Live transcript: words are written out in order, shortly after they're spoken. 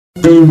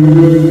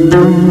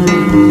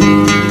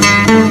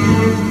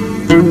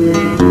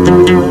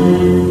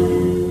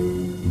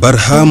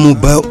برهام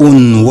باء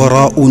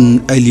وراء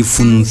ألف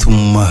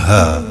ثم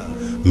ها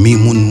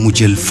ميم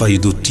مجل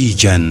فيض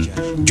تيجان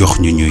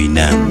جخن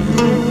نينان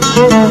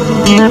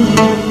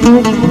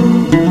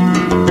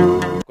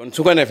kon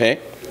su ko defee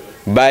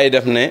Baye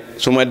def ne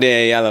su ma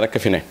dee yàlla rek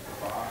fi ne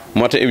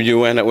moo tax Ibou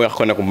Diouf wax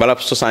ko ne ko balab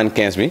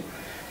 75 bi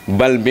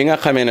bal bi nga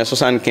xamee ne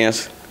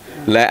 75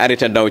 lay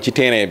arrêté daw ci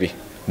terrain bi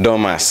doo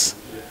maas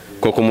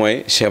kooku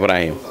mooy Cheikh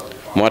Ibrahim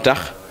moo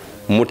tax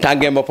mu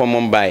tàggee boppam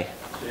moom Baye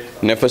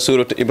ne fa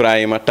suuratu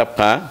Ibrahima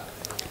tabqa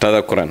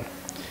tadakuran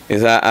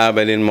isa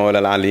abalil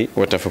mawlal ali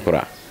wa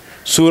tafakura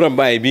suura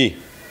Baye bii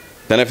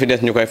dana fi des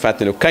ñu koy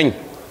fàttali kañ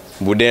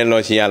bu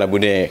delloo ci yàlla bu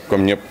dee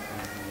comme ñëpp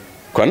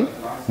kon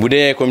bu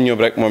dee comme ñëpp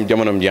rek moom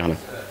jamonoom jeex na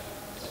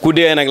ku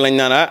dee nag lañ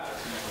naan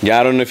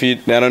jaaroon na fii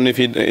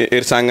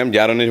heure sangam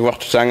jaaroon na fi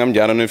waxtu sangam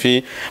jaaroon na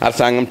fii at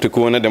sangam tukku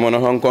woon na demoon na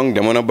Hong Kong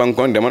demoon na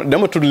Bangkok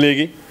dematul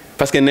léegi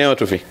parce que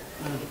neewatu fi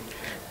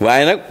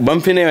waaye nag ba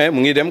mu fi neewee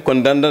mu ngi dem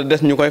kon dana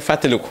des ñu koy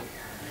fàttaliku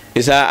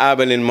isa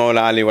abalil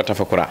mawla ali wa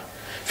tafakura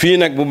fii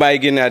nag bu Baye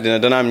génne àddina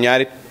dana am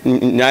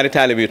ñaari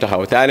taalibe yu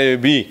taxaw taalibe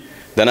bii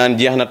danaan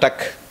jeex na takk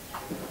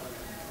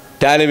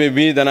taalibe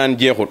bii danaan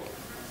jeexut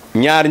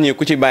ñaar ñi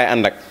ku ci Baye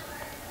ànd ak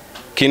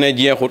ki ne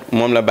jeexut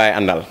moom la Baye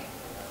àndal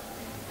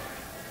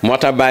moo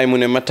tax Baye mu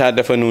ne mata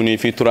dafa nuuni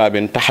fii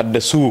turaabin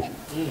tahaddasu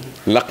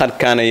laqad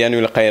kaana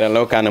yanwil xayra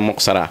law kaana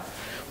muqsara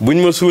buñ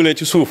ma suulee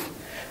ci suuf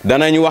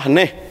danañ wax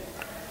ne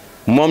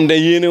moom de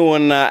yéene woon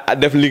naa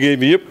def liggéey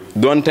bi yëpp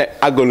donte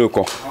àggalu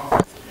ko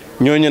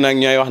ñooñu nag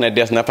ñooy wax ne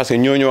des na parce que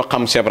ñooñoo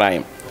xam Cheikh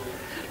Ibrahim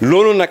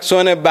loolu nag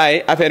soo ne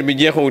Baye affaire bi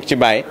jeexawut ci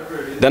Baye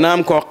dana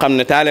am koo xam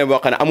ne taale boo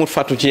xam ne amul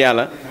fattu ci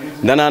yàlla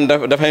danaan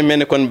dafay mel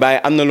ni kon Baye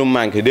am na lu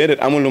manqué déedéet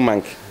amul lu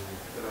manqué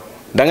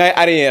da ngay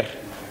arrière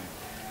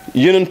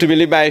yonent bi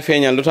li Baye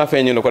feeñal lu tax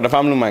feeñalu ko dafa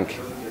am lu manqué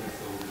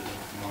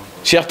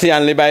Cheikh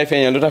Tidiane li Baye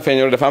feeñal lu tax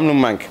feeñalu dafa am lu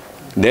manqué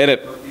déedéet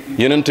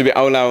yonent bi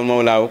awlaaw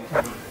mawlaaw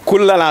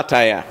kullalaa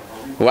taaya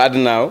wa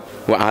adnaaw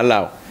wa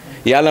alaaw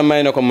yàlla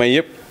may na ko may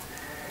yëpp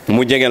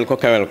mu jegeel ko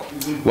kawel ko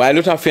waaye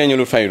lu tax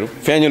feeñalu faydu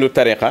feeñalu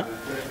tariqa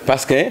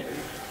parce que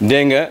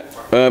dégg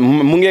nga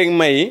mu ngeeg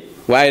may yi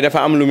waaye dafa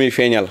am lu muy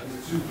feeñal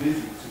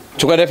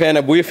su ko defee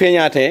ne buy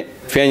feeñaatee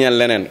feeñal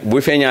leneen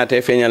buy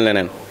feeñaatee feeñal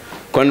leneen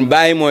kon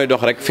Baye mooy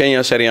dox rek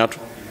feeñal shariatu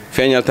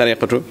feeñal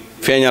tariqatu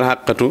feeñal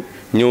xaqatu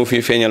ñëw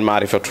fii feeñal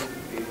maarifatu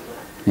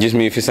gis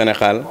mi fi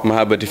Sénégal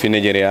mahabati fi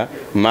Nigeria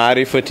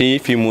maarifati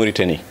fi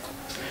Mauritanie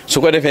su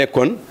ko defee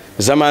kon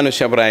zamanu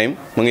Cheikh Ibrahim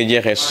mu ngi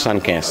jeexee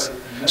 75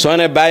 soo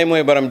ne Baye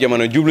mooy borom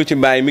jamono jublu ci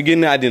Baye mi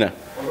génn àddina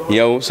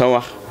yow sa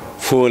wax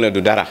foo la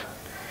du dara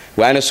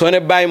waaye ne soo ne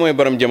Baye mooy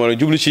borom jamono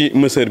jublu ci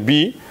mësër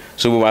bii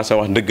su boobaa sa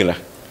wax dëgg la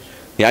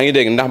yaa ngi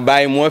dégg ndax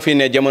Baye moo fi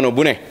ne jamono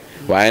bu ne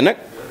waaye nag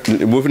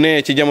bu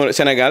nee ci jamono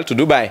Sénégal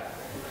tudd Baye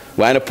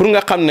waaye nag pour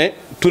nga xam ne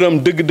turam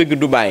dëgg-dëgg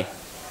du Baye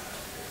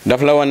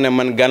daf la wan ne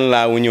man gan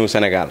laa wu ñëw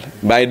Sénégal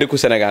Baye dëkku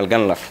Sénégal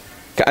gan la fa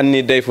ka an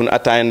ni dayfun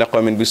ataay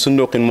ndaqoomin bi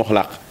sunduqin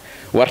muxlaq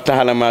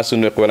wartaxala maa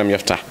sunduq walam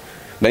yaftax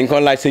dañ ko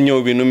laaj sa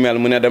ñëw bi nu mel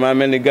mu ne dama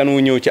mel ni gan wu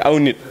ñëw ci aw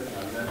nit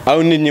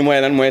ñi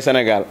mooy lan mooy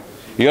Sénégal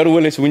yor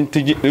wëlis wuñ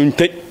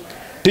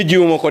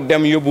tëjjiwuma ko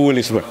dem yóbbu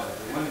wëlis ba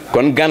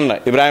kon gan la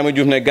Ibrahima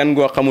Diouf ne gan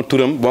goo xamul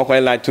turam boo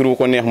koy laaj turu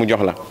ko neex mu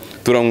jox la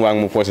turam waa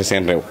mu poosé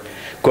seen réew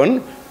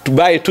kon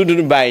Baye tudd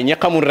Baye ñi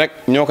xamul rek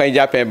ñoo koy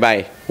jàppee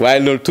Baye waaye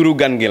loolu turu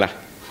gan gi la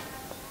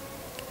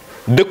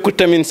dëkku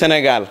tamit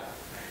Sénégal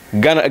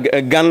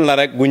gan la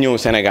rek gu ñëw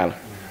Sénégal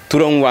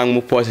turam waa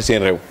mu poosé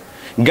seen réew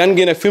gan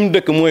gi nag fi mu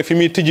dëkk mooy fi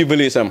muy tijji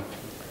valisam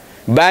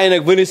Baye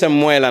nag valisam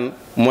mooy lan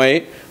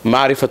mooy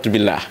maarifatu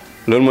billah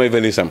loolu mooy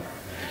valisam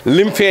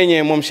lim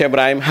feeñee moom Cheikh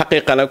Ibrahim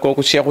xaqiqa la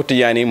kooku Cheikhu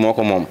Tidiane yi moo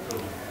ko moom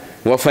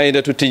wa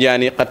faydatu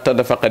Tidiane yi qad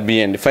tadafaqat bi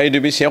yéen faydu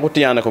bi Cheikhu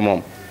Tidiane ko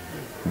moom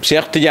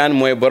Cheikh Tidiane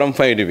mooy borom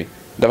faydu bi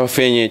dafa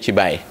feeñee ci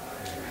Baye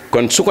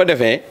kon su ko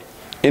defee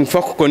il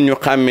faut que kon ñu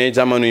xàmmee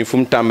jamono yi fu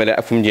mu tàmbalee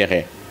ak fu mu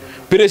jeexee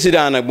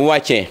président nag bu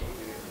wàccee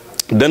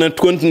dana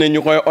continuer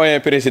ñu koy ooyee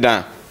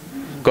président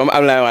comme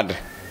Abdoulaye Wade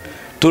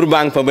tur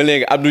banque fa ba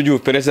léegi Abdou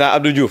Diouf président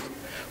Abdou Diouf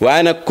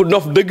waaye nag ku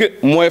dof dëgg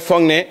mooy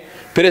foog ne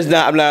président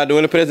Abdoulaye Wade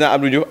wala président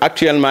Abdou Diouf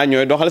actuellement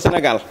ñooy doxal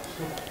Sénégal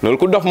loolu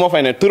ku dof moo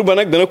fay ne tur ba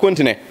nag dana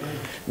continuer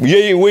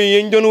yooyu wëy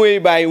yañ doon wëy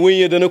Baye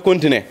wëy dana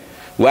continuer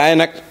waaye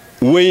nag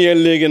wëyee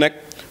léegi nag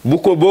boo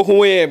ko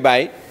wëyee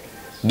Baye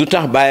du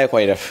tax Baye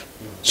koy def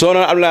soo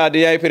doon Abdoulaye Wade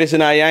yaay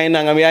président yaay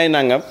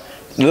nangam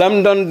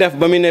lam doon def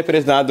ba mu ne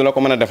président du la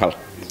ko mën a defal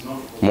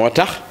moo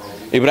tax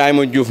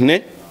Ibrahima Diouf ne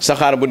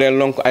saxaar bu dee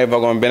lonk ay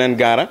wagon beneen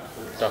gaara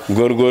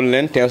góorgóorlu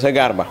leen teew sa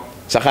gaar ba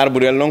saxaar bu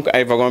dee lonk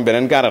ay wagon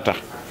beneen gaara tax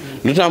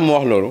lu tax mu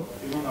wax loolu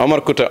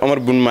Omar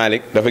bun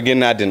Malik dafa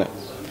génn àddina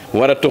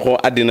war a tuxoo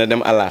àddina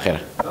dem àllaaxira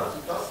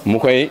mu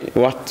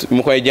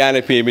koy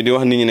jaale pay bi di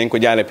wax nit ñi nañ ko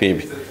jaale pay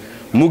bi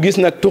mu gis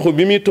nag tuxu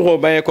bi muy tuxoo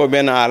bàyyeekoo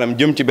benn aalam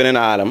jëm ci beneen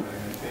aalam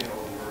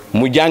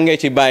mu jàngee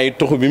ci Baye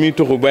tuxu bi muy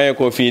tuxu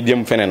bàyyeekoo fii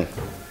jëm feneen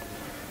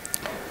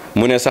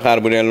mu ne saxaar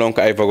bu dee lonk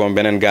ay wagon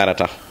beneen gaara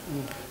tax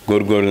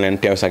góorgóorlu leen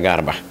teew sa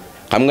gaar ba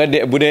xam nga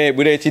de bu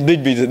dee ci dëj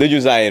bi dëju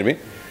zaahir bi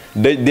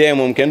dee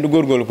moom kenn du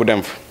góorgóorlu ku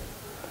dem fa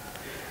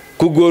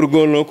ku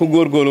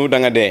góorgóorlu da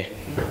nga dee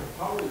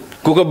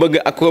ku ko bëgg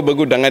ak ku ko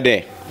bëggu da nga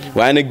dee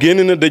waaye nag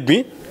génn na dëj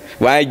bi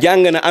waaye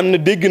jàng na am na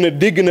dégg na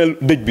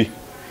dëj bi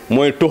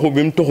mooy tuxu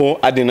bi mu tuxoo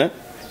àddina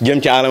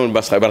jëm ci alamul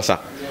barsax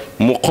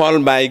mu xool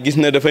Baye gis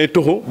na dafay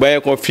tuxu bayee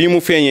ko fii mu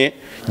feeñee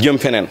jëm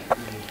feneen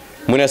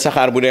mu ne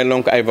saxaar bu dee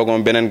lonk ay wagon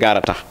beneen gaar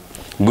a tax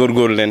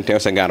góorgóorlu leen teew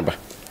sa gaar ba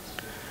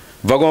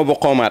wagon bu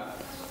xoomaat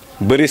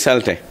bëri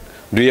salte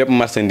du yëpp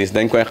marchandise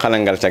dañ koy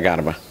xalangal ca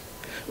gaar ba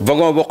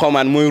wagon bu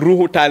xoomaat mooy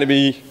ruuxu taalibe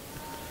yi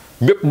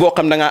bépp boo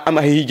xam da ngaa am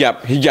ay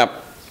hijab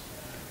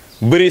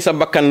bëri sa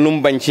bakkan lu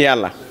mu bañ ci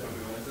yàlla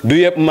du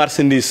yëpp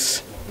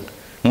marchandise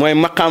mooy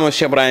maqaama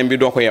Cheikh Ibrahim bi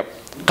doo ko yëpp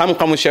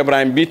xam-xamu Cheikh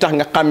Ibrahim bi tax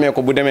nga xàmmee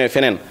ko bu demee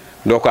feneen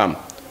doo ko am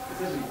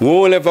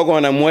wóole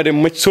wagon nag moo dem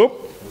mëcc sóob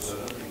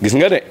gis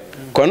nga de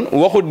kon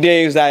waxut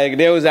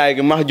deewu zaay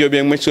gi max jóob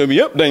yeeg mëcc sóob yi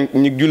yëpp dañ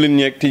ñu jullit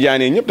ñeeg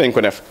tijaan yi ñëpp dañ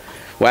ko def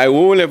waaye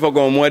wóole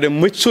wagon moo dem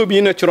mëcc sóob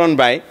yi na ci ron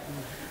Baay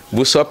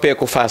bu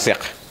soppeeku faaseq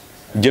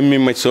jëmmi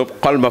mëcc sóob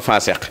xol ba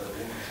faaseq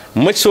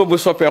mëcc sóob bu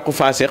soppeeku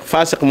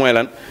faaseq mooy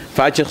lan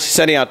faaseq si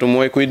sariyaatu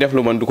mooy kuy def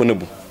lu bon du ko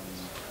nëbbu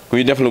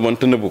kuy def lu bon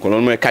te nëbbu ko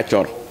loolu mooy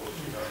kàccoor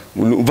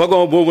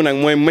wagon boobu nag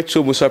mooy mëcc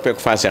sóob bu soppeeku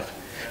faaseq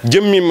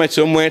jëmmi mëcc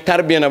sóob mooy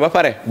tarbiya na ba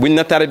pare buñ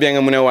na tarbiya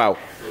nga mu ne waaw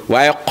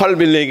waaye xol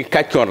bi léegi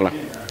kàccoor la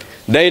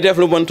day def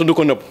lu bon te du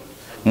ko nëbb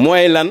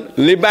mooy lan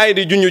li Baye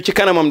di junj ci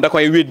kanamam da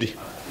koy weddi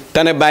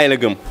te ne Baye la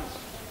gëm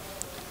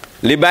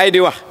li Baye di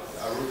wax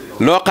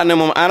loo xam ne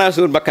moom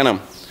arrangewul ba kanam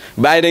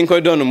Baye dañ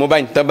koy donn mu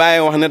bañ te Baye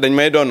wax ne dañ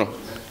may donn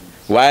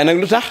waaye nag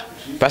lu tax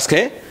parce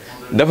que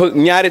dafa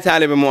ñaari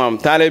taalibe moo am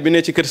taalibe bi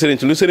ne ci kër sëriñ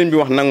lu sëriñ bi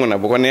wax nangu na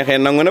bu ko neexee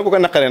nangu na bu ko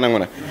naqaree nangu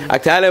na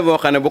ak taalibe boo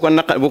xam ne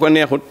bu ko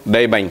neexut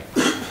day bañ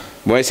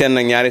booy seen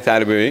nag ñaari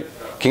taalibe bi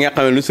ki nga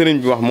xam ne lu sëriñ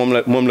bi wax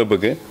moom la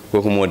bëgg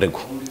kooku moo dëggu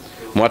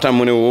moo tax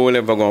mu ne wóole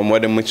wagon moo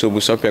dem mëcc sóob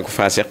bu soppeeku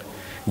faaseq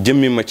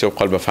jëmmi mëcc sóob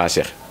xol ba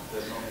faaseq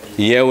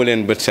yeewu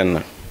leen bët seen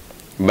na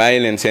bàyyi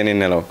leen seeni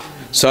nelaw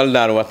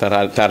soldaar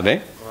wata tardé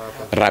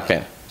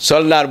rappel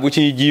soldaar bu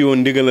ci jiwoon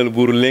ndigalal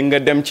buur léegi nga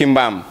dem ci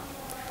mbaam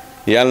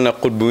yàlla na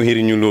xut bu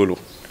xiriñu loolu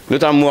lu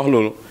tax mu wax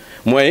loolu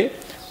mooy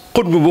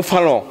xut bu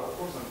faloo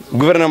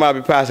gouvernement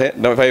bi passé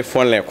dafay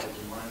folleeku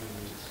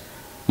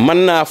mën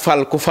naa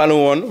fal ku falu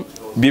woon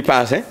bi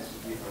passé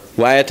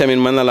waaye tamit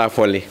mën na laa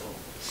folli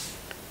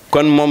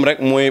kon moom rek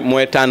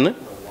mooy tànn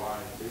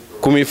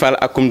ku muy fal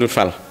ak kum dul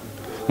fal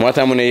moo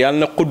tax mu ne yàlla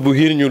na xut bu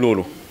xiir ñu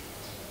loolu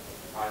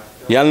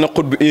yàlla na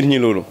xut bu xiir ñu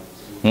loolu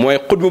mooy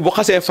xut bu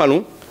xasee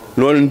falu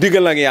loolu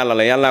ndigal ak yàlla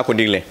la yàllaa ko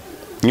digle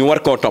ñu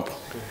war koo topp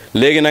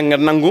léegi nag nga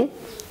nangu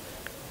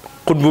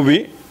xut bu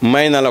bi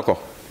may na la ko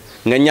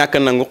nga ñàkk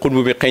nangu xut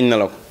bu bi xëñ na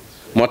la ko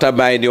moo tax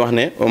Baye di wax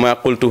ne wa ma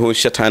qultuhu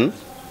shatan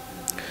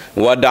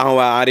wa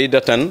da'wa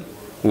aridatan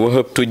wa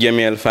hëbtu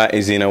jameel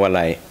faizina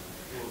walaaye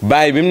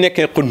Baye bi mu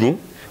nekkee xut bu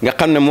nga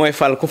xam ne mooy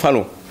fal ku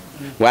falu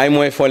waaye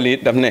mooy folli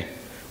it daf ne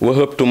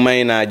waxëbtu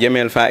may naa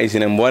jameel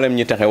faisina mboolem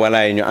ñi taxe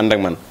walaaye ñu ànd ak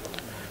man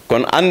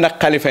kon ànd ak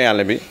xalifa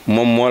yàlla bi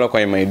moom moo la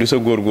koy may du sa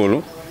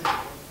góorgóorlu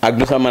ak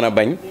du sa mën a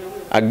bañ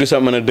ak du sa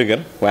mën a dëgër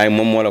waaye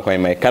moom moo la koy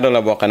may kado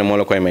la boo xam ne moo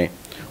la koy may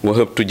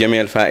waxëbtu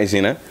jameel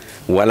faisina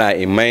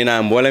walaaye may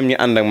naa mboolem ñi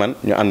ànd ak man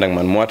ñu ànd ak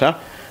man moo tax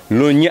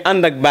loolu ñi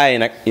ànd ak Baye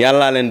nag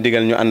yàllaa leen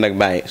digal ñu ànd ak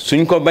Baye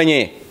suñ ko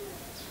bañee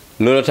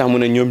loolu tax mu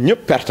ne ñoom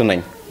ñëpp perte nañ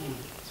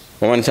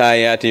waman saa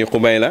yaati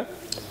xubay la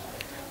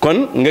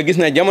kon nga gis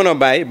ne jamono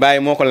Baye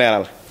moo ko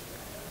leeral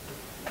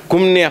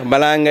kum neex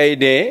balaa ngay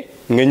dee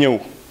nga ñëw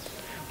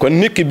kon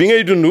nit ki bi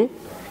ngay dund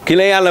ki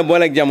la yàlla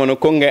booleeg jamono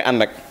ko ngay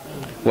ànd ak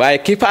waaye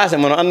ki paase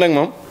mënoo ànd ak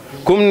moom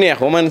kum neex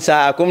waman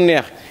saa kum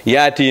neex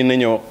yaati na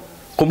ñëw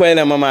xubay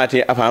la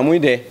mamaati avant muy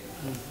dee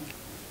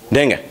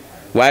dégg nga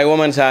waaye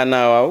waman saa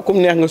naa waaw kum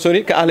neex nga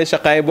sori ka ahli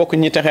saqaay bokk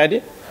ñi texeet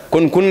yi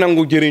kon ku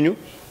nangu jëriñu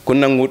ku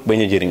nanguwut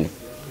bañ a jëriñu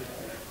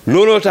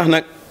looloo tax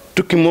nag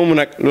tukki moomu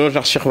nag loolu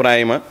tax Cheikh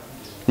Ibrahima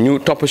ñu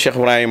topp Cheikh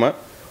Ibrahima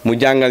mu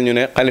jàngal ñu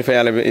ne xalifa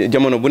yàlla bi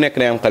jamono bu nekk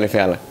day am xalifa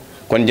yàlla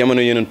kon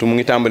jamono yenentu mu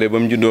ngi tàmbalee ba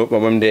mu juddoo ba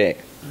mu dee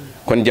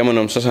kon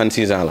jamonoom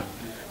 66 ans la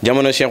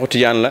jamono Cheikhu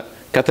Tidiane la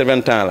 80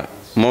 ans la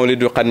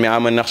mawlidu xadmi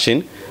ama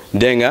naqshin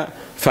dégg nga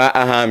fa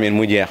ahamin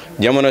mu jeex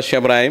jamono Cheikh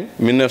Ibrahim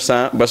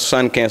 1900 ba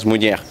 75 mu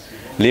jeex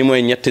lii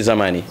mooy ñetti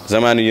zamaan yi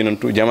zamaanu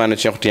yenentu zamaanu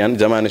Cheikhu Tidiane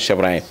zamaanu Cheikh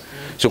Ibrahim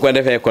su ko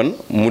defee kon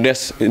mu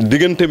des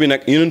diggante bi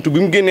nag yenentu bi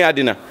mu génnee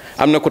àddina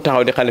am na ku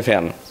taxaw di xalifa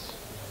yàlla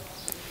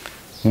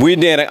buy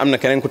dee rek am na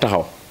keneen ku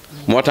taxaw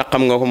moo tax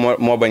xam nga ko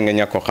moo bañ nga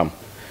ñàkk ko xam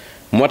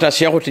moo tax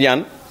Cheikhu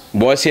Tidiane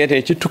boo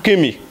seetee ci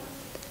tukkeem yi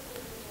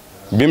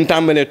bi mu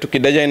tàmbalee tukki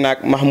dajay naag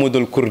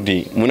Mahmoudul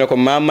Kurdi mu ne ko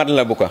maa mat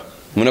la bu ko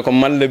mu ne ko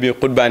man la bii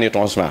xutbaanit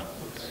Usmaan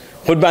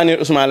xutbaanit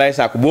Usmaan lay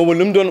sàkku boobu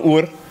lu mu doon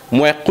wër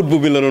mooy xutbu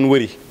bi la doon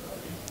wëri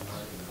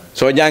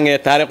soo jàngee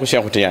taarixu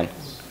Cheikhu Tidiane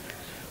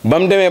ba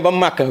mu demee ba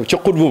màkk ci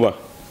xutbu ba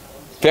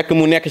fekk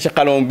mu nekk ci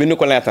xalawam bind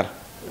ko leetar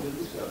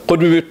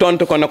xutbu bi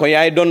tontu ko ne ko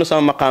yaay donn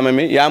sama maqaama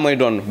mi yaa may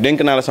donn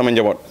dénk naa la sama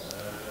njaboot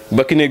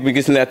ba ki néeg bi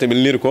gis leetar bi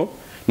liir ko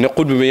ne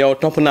xutbu bi yow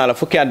topp naa la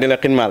fukki at di la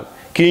xidmaal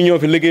kii ñëw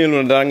fi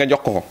liggéeyalu dara nga jox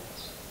ko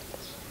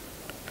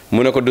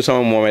mu ne ko du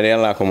sama moomee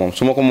yàllaa ko moom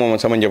su ma ko moomoon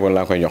sama njaboot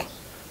laa koy jox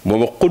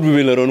boobu xutbu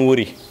bi la doon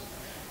wëri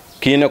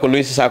kii ne ko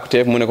luy si sàkku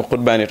teef mu ne ko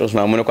xutbaanit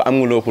Ousmane mu ne ko am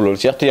nga lóopu loolu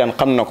Cheikh Tidiane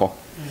xam na ko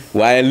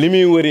waaye li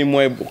muy wëri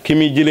mooy ki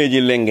muy jëlee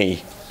ji lenge yi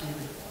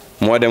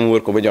moo dem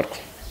wër ko ba jot ko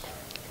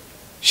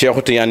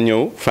Cheikh Tidiane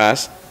ñëw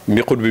Faas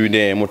bi xutbu bi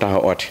dee mu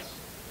taxaw oote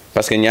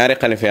parce que ñaari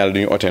xalifa yàlla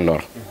duñu oote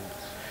ndoor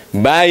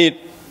Baye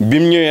bi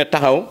mu ñëwee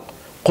taxaw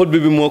xutbu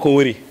bi moo ko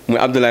wëri muy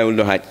Abdoulaye Wuld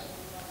Haaj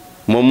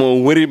moom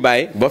moo wëri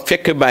Baye ba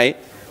fekk Baye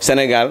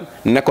Sénégal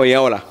ne ko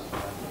yow la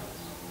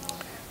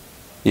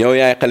yow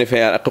yaay xalifa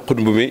yàlla ak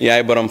xutbu bi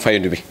yaay borom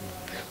faydu bi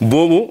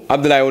boobu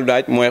Abdoulaye Wuld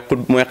Haaj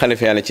mooy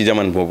xalifa yàlla ci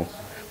jamono boobu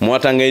moo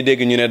tax ngay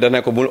dégg ñu ne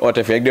dana ko bul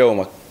oote feeg deewu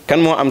ma kan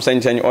moo am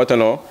sañ-sañ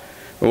ooteloo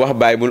wax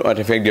Baye bul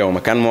oote feeg deewu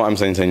ma kan moo am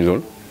sañ-sañ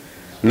loolu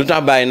lu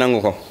tax Baye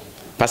nangu ko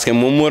parce que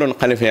moom moo doon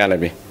xalifa yàlla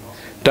bi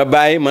te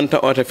Baye mënta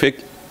oote feeg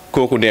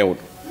kooku deewul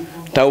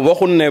te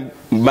waxul ne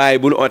Baye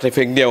bul oote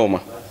feeg deewu ma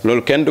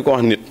loolu kenn du ko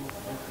wax nit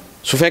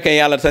su fekkee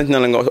yàlla sañ na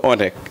la nga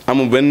oote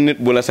amul benn nit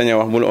bu la sañ a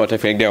wax bul oote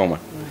feeg deewu ma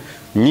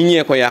ñi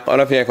ñee ko yàq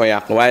olof yee ko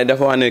yàq waaye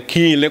dafa wax ne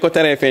kii li ko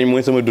teree feeñ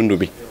mooy sama dund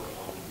bi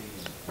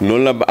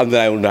loolu la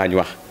Abdoulaye Wuld Haaj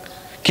wax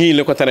kii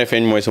li ko teree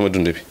feeñ mooy sama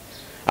dund bi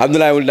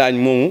Abdoulaye Wuld Haaj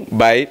moomu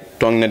Baye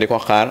toog na di ko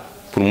xaar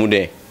pour mu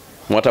dee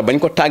moo tax bañ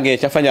ko tàggee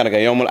ca fajar ga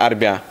yowmul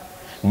arbia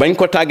bañ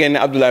ko tàggee ne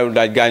Abdoulaye Wuld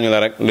Haaj gaañu la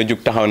rek la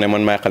jug taxaw ne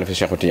man maay xalifa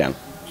Cheikh Tidiane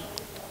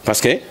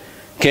parce que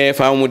kee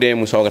faaw mu dee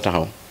mu soog a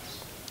taxaw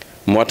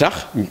moo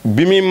tax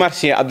bi muy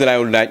marché Abdoulaye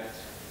Wuld Haaj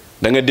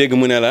da nga dégg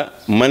mu ne la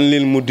man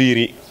lil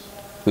mudiri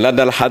la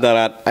dal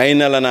xadaraat ay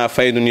na la naa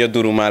faydun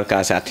yaduru maal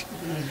kaasaati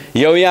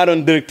yow yaa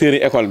doon directeur yi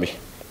école bi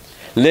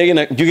léegi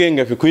nag jugee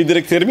nga fi kuy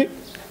directeur bi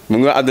mu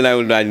ngi wax Abdoulaye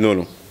Wuld Haaj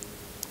loolu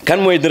kan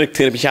mooy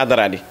directeur bi ci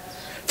xadaraat yi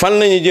fan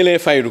la ñuy jëlee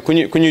faydu ku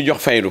ñuy jox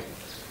faydu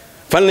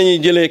fan la ñuy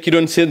jëlee ki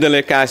doon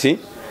séddale kaas yi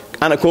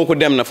ana kooku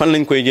dem na fan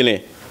lañ koy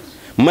jëlee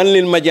man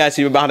lil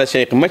majaasi bi baax da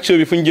cheikh macso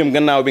bi fu ñu jëm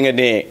gannaaw bi nga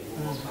dee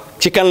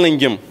ci kan lañ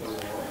jëm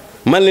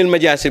man lil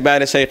majaasi baax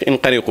da cheikh in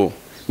xariqu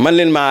man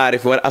lil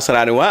maarif wal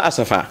asraari waa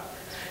asafa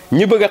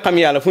ñi bëgg a xam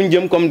yàlla fu ñu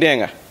jëm comme dee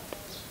nga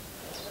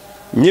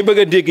ñi bëgg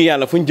a dégg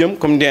yàlla fu ñu jëm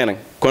comme dee na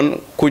kon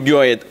ku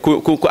jooye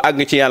ku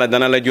àgg ci yàlla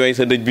dana la jooy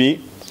sa dëj bii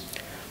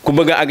ku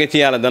bëgg a àgg ci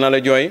yàlla dana la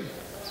jooy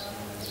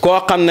koo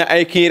xam ne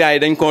ay kiiraay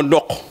dañ koo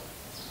doq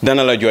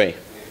dana la jooy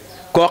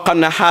koo xam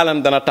ne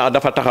xaalam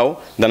dafa taxaw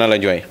dana la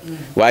jooy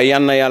waaye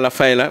yan na yàlla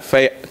fay la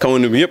fay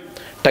kawnu bi yëpp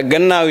te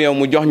gannaaw yow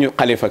mu jox ñu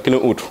xalifa ki la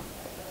uutu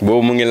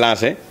boobu mu ngi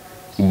lancé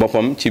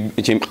boppam ci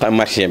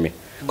marché bi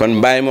kon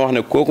Baye moo wax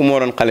ne kooku moo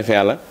doon xalifa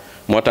yàlla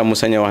moo tax mu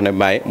sañ a wax ne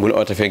Baye bul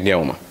oote feeg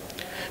deewu ma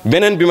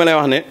beneen bi ma lay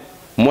wax ne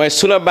mooy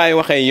su la Baye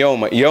waxee yow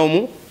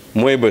mu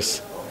mooy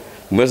bés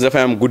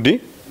dafay am guddi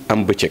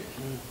am bëccëg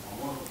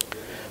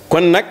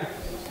kon nag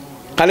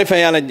xalifa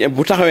yàlla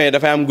bu taxawee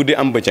dafay am guddi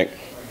am bëccëg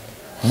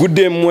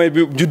guddeem mooy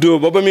bi juddoo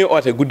ba muy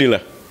oote guddi la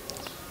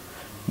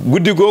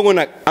guddi googu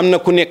nag am na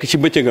ku nekk ci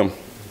bëccëgam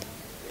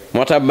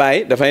moo tax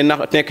Baye dafay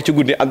nekk ci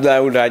guddi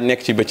Abdoulaye Wuld Haaj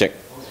nekk ci bëccëg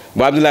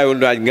bu Abdoulaye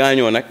Wuld Haaj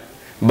gaañoo nag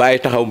Baye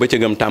taxaw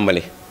bëccëgam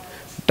tàmbalee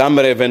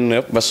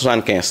 29 ba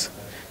 75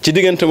 ci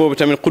diggante boobu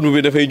tamit xutbu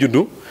bi dafay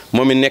juddu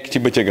moom it nekk ci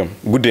bëccëgam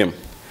guddeem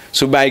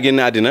su Baye génn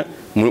àddina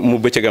mu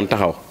bëccëgam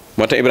taxaw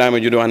moo tax Ibrahima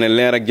juddu wax ne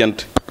leer ak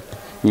jant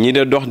ñi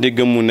de dox di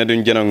gëmmu ne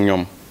duñ jën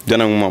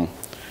ak moom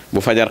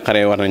bu fajar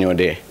xaree war nañoo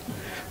dee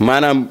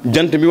maanaam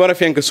jant bi war a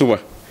fenk suba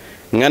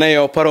nga ne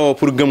yow paroo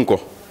pour gëm ko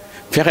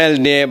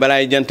fexeel dee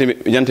balaay jant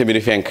bi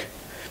di fenk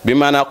bi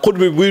maanaam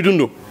xutbu bi buy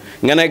dund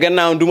nga ne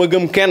gannaaw du ma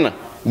gëm kenn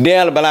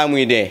deyal balaa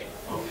muy dee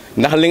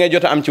ndax li nga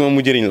jot a am ci moom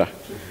mu jëriñ la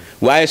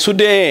waaye su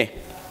dee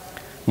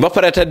ba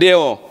pare te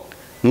deewoo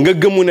nga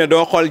gëmu ne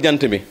doo xool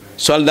jant bi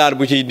soldaar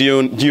bu ci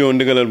jiyoo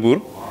ndigalal buur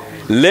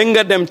léegi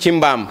nga dem ci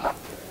mbaam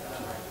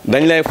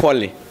dañ lay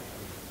folli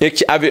yéeg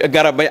ci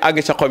garab bay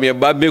àgg sa xob ya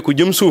ba beeku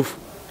jëm suuf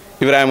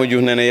Ibrahima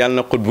Diouf ne yàlla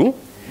na xutbu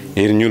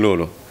yër ñu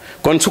loolu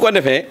kon su ko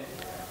defee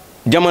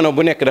jamono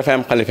bu nekk dafay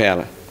am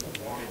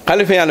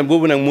xalifa yàlla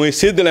boobu nag mooy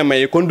séddale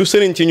may kon du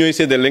sëriñ ci ñooy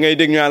séddale li ngay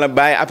dégg ñu la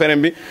Baye affaire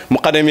bi mu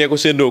xadam yee ko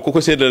séddoo ku ko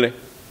séddale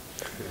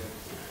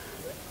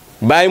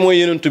Baye mooy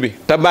yenentu bi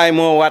te Baye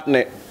moo waat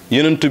ne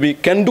yenentu bi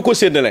kenn du ko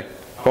séddale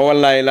fa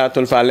wallaahi laa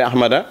tulfa li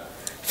ahmada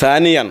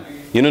thaniyan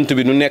yenentu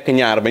bi du nekk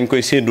ñaar bañ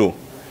koy séddoo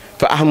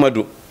fa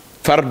ahmadu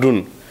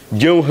fardun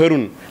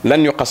jawharun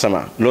lan yu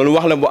xasama loolu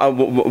wax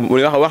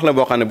la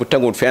boo xam ne bu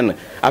tegul fenn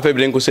affaire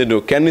bi dañ ko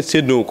séddoo kenn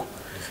séddoo ko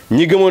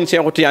ñi gëmoon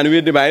Cheikhu Tidiane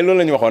weddi Baye loolu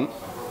la ñu waxoon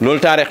loolu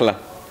taarix la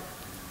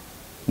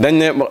dañ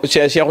ne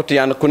Cheikhu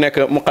Tidiane ku nekk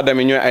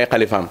muqaddami ñooy ay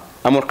xalifaam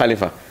amul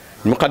xalifa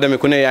muqaddami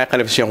ku ne yaay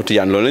xalifa Cheikhu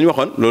Tidiane loolu la ñu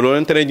waxoon loolu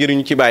leen tere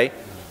jëriñu ci Baye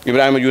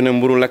Ibrahima Diouf ne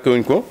mburu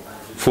lakkewuñ ko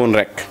fóon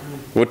rek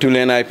wattu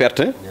leen ay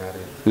perte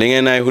li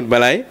ngeen ay hut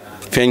balaay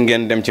feeñ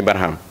ngeen dem ci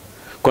barham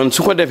kon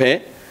su ko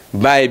defee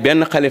Baye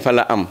benn xalifa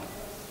la am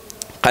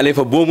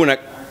xalifa boobu nag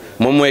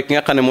moom mooy ki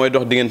nga xam ne mooy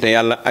dox diggante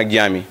yàlla ak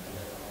jaam yi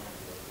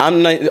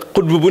am na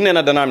xutbu bu nee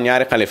na dana am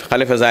ñaari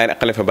xalifa zahir ak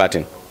xalifa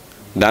baatin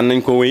daan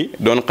nañ ko wéy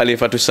doon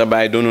xalifatu sa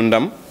baay doonu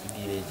ndam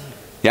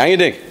yaa ngi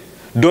dégg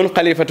doon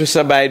xalifatu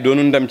sa baay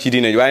doonu ndam ci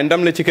diine waaye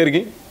ndam la ci kër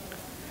gi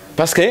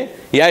parce que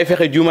yaay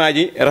fexe jumaa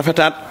ji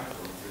rafetaat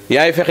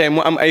yaay fexe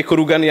mu am ay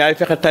këru gan yaay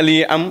fexe tali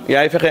yi am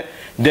yaay fexe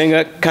dégg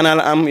nga canal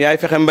am yaay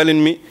fexe mbalin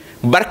mi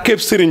barkeb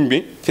sëriñ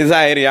bi ci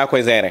zahir yaa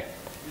koy gérer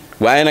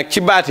waaye nag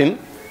ci baatin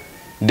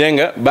dégg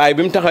nga Baye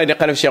bi mu taxawee di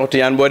xalif Cheikh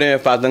Tidiane boo demee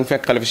Fass da nga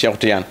fekk xalif Cheikh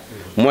Tidiane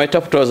mooy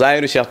toppatoo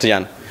zahiru Cheikh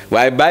Tidiane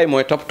waaye Baye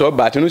mooy toppatoo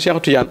baatinu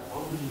Cheikh Tidiane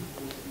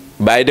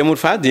Baye demul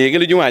Fass di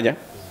yéegali jumaa ja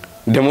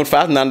demul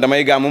Fass naan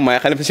damay gàmmu maay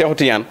xalif Cheikh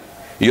Tidiane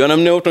yoonam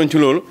newutoon ci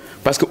loolu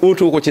parce que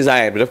uutu ko ci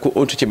zahir bi daf ko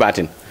uutu ci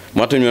baatin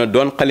moo tax ñu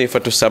doon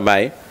xalifatu sa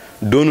baay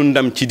doonu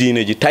ndam ci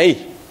diine ji tey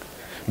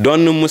doon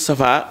na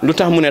Moustapha lu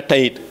tax mu ne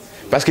tayit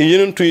parce que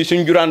yenentu yi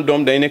suñ juraan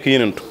doom day nekk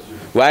yenentu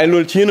waaye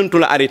loolu ci yenentu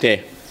la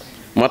arrêté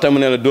moo tax mu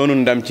ne la doonu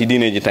ndam ci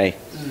diine ji tey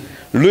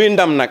luy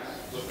ndam nag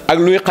ak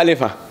luy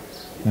xalifa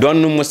doon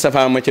na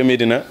Moustapha ma ca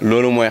Medina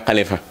loolu mooy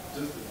xalifa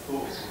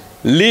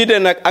lii de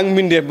nag ak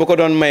mbindeef bu ko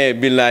doon mayee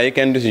billaahi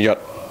kenn du si jot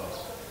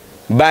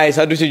bàyyi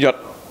sax du si jot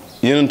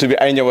yenentu bi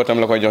ay njabootam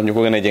la koy jox ñu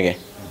ko gën a jege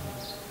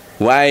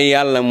waaye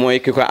yàlla mooy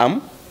ki ko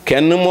am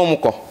kenn moomu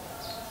ko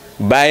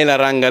bàyyi la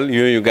ràngal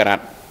yooyu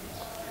garaat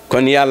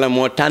kon yàlla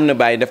moo tànn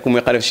bàyyi def ko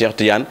muy xalif Cheikh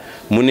Tidiane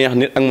mu neex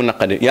nit ak mu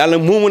naqadi yàlla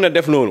moo mun a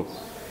def loolu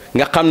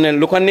nga xam ne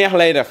lu ko neex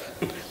lay def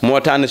moo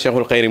tànn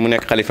Cheikhul Xayri mu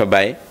nekk xalifa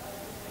Baye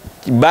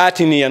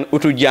baatini yan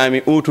utu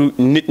jaami utu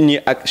nit ñi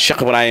ak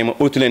Cheikh Ibrahima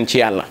utu leen ci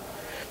yàlla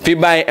fi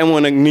Baye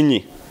amoon ak nit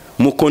ñi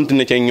mu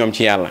continuer ci ñoom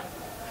ci yàlla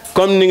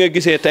comme ni nga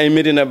gisee tey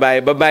Medina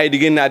Baye ba Baye di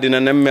génn àddina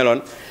nam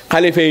meloon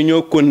xalifa yi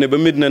ñoo continuer ba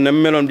Medina nam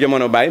meloon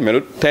jamono Baye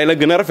melut tey la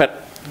gën a rafet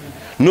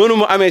noonu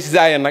mu amee ci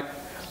zaahir nag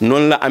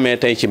noonu la amee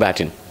tey ci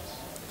baatin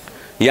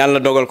yàlla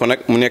dogal ko nag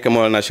mu nekk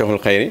Mawlana Cheikhul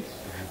Xayri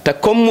te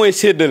comme mooy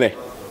séddale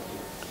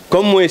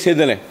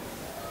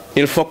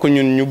il faut que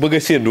ñun ñu bëgg a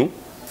séddu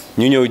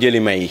ñu ñëw jëli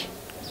may yi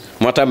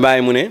moo tax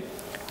Baye mu ne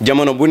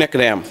jamono bu nekk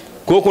day am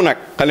kooku nag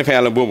xalifa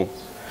yàlla boobu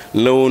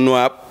law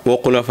nuwaab wa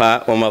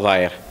xulafa wa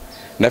mazahir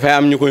dafay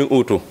am ñu koy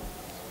uutu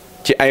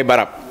ci ay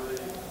barab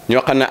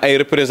ñoo xam ne ay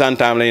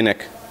représentant lay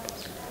nekk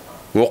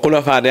wa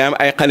xulafa day am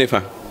ay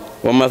xalifa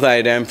wa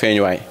mazahir day am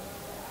feeñuwaay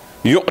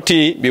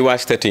yuqti bi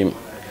wasitatim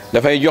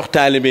dafay jox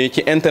taalibe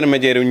ci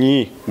intermédiaire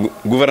ñii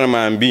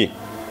gouvernement bi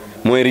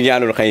mooy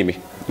rijaalul xëy bi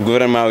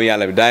gouvernement wu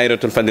yàlla bi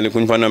daayiratul fadli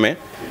kuñ fa nommé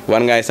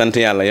war ngaay sant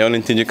yàlla yow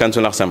lañ tijji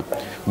kansul axsam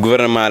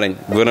gouvernement lañ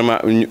gouvernement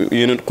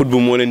yeneen xutbu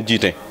moo leen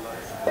jiite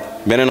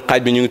beneen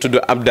xaaj bi ñu ngi tudd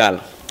abdal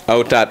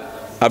awtaat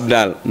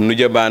abdal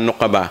nujaba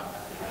nuqaba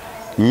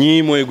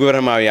ñii mooy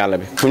gouvernement wu yàlla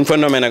bi kuñ fa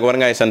nommé nag war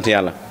ngaay sant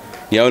yàlla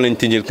yow lañ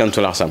tijjil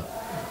kansul axsam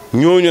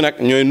ñooñu nag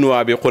ñooy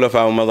nuwaa bi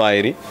xulafaa wa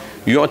mazahiri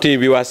yooti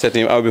bi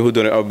waasitatim aw bi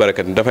huduri aw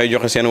barakatin dafay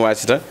joxe seen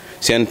waasita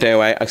seen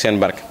teewaay ak seen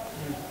barke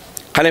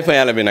xalifa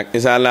yàlla bi nag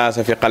isa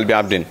laasa fi qalbi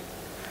abdin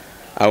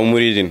aw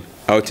muridin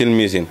aw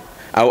tilmisin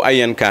aw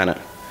ayan kaana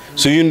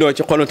su yundoo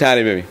ci xolu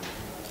taalibe bi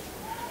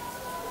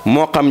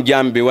moo xam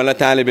jaam bi wala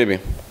taalibe bi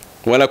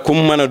wala kum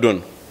mën a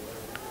doon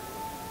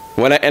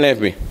wala élève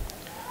bi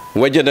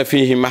wajada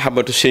fihi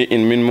mahabatu shay'in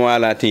min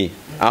muwalaati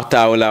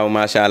axtaawu laahu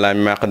macha allah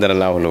mimma qadara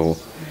laahu lahu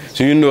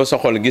su yundoo sa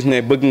xol gis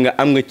ne bëgg nga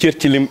am nga cër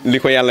ci li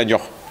ko yàlla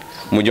jox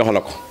mu jox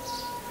la ko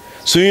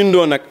su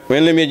yundoo nag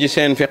wen lam yeji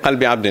seen fi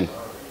qalbi abdin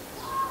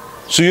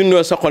su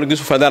yundoo sa xol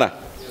gisu fa dara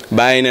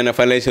bàyyi ne na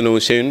fa laysa lahu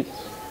shay'un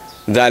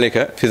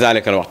zalika fi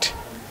zalika al waxti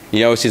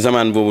yow si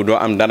zaman boobu doo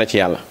am dara ci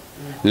yàlla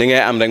li ngay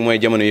am rek mooy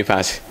jamono yi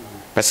passé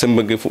parce que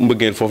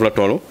mbëggeel foofu la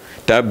toolu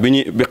te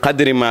bi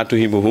qadri ma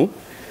tuhibuhu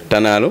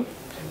tanaalu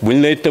bu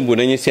ñu lay tëbb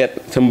dañuy seet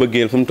sa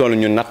mbëggeel fu mu toll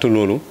ñu natt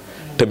loolu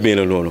tëbbee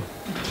la loolu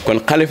kon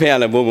xalifa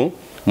yàlla boobu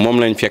moom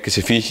lañ fekk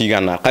si fii ci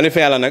gànnaar xalifa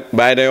yàlla nag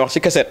bàyyi day wax ci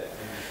kaset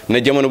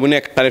ne jamono bu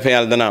nekk xalifa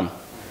yàlla dana am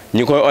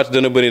ñi koy oote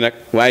dana bëri nag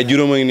waaye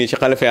juróom a ngi nii ci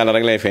xalifa yàlla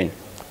rek lay feeñ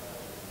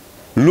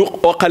lu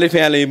oo xalifa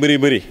yàlla yi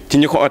bëri ci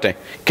ñi ko oote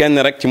kenn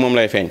rek ci moom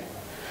lay feeñ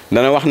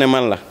dana wax ne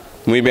man la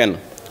muy benn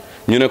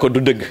ñu ne ko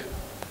du dëgg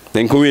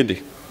dañ ko weddi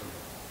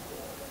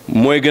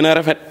mooy gën a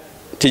rafet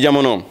ci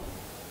jamonoom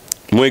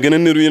mooy gën a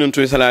niru yonent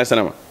bi sallallahu alayhi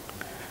wasallam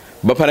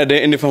ba pare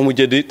day indi fa mu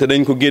jëddi te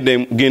dañ ko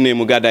génnee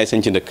mu gàddaay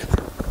sañ ci dëkk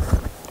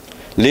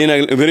lii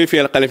nag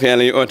vérifier xalifa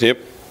yàlla yi oote yëpp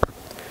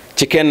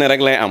ci kenn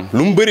rek lay am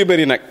lu mu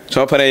bëri nag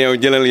soo paree yow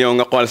jëlal yow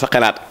nga xool sa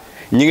xalaat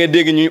ñi nga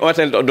dégg ñuy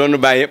ooteel doon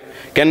bàyyi yëpp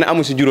kenn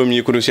amu si juróom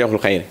yi ku dul Cheikhul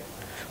Xayri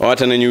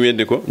oote na ñu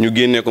weddi ko ñu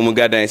génnee ko mu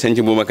gàddaay sañ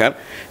ci Boubacar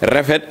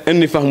rafet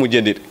indi fax mu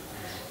jëddit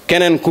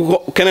keneen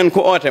ku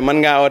oote mën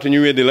ngaa oote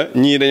ñu weddi la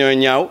ñii dañoo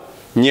ñaaw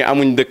ñii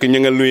amuñ dëkk ñu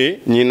nga luyee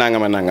ñii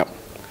nangama nangam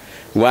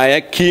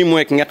waaye kii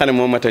mooy ki nga xam ne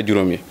moo mat a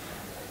juróom yi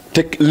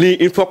te lii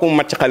il faut que mu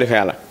mat ci xalifa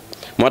yàlla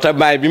moo tax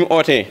bàyyi bi mu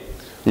ootee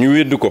ñu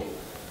weddi ko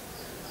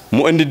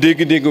mu indi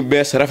dégg-dégg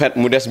bees rafet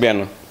mu des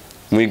benn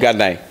muy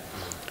gàddaay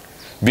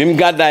bi mu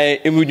gàddaayee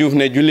Ibou Diouf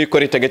ne julli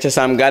korite ga ca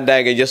saam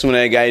gàddaay ga jës mu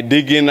ne gars yi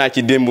déggee naa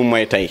ci démb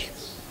mooy tey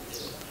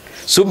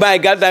su bàyyi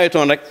gàddaayu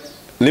toon rek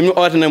li mu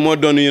oote ne moo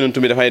doon yonent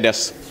bi dafay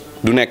des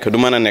du nekk du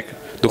mën a nekk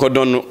du ko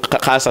doon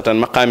xaasatan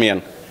maqaamiyan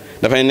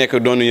dafay nekk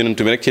doon yonent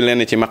bi rek ci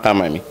lenn ci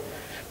maqaama mi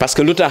parce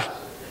que lu tax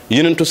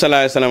yonentu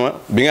sallallahu alayhi wasallam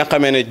bi nga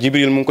xamee ne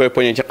Jibril mu ngi koy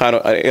poñe ci xaaru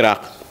Iraq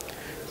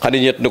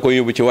Xadijat da ko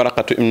yóbbu ci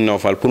Waraqatu ibn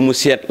Nawfal pour mu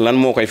seet lan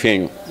moo koy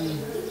feeñu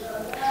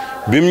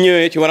bi mu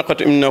ñëwee ci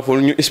Waraqatu ibn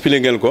Nawfal ñu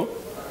expliquer ko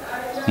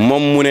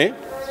moom mu ne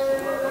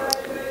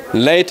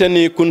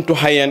laytani kuntu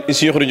hayyan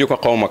is yukhrijuka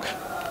qawmaka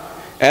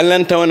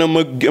ellantaw na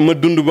ma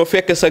dund ba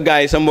fekk sa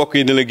gaay sa mbokk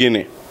yi di la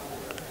génne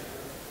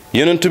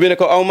yonent bi ne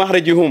ko aw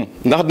maxrajihum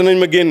ndax dinañ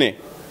ma génne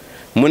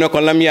mu ne ko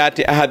lam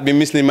yaati ahad bi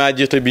misli ma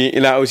jita bi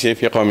ila aussi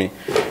fi qawmi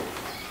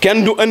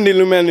kenn du andi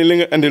lu mel ni li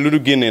nga andi lu du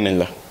génnee nañ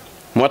la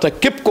moo tax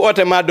képp ku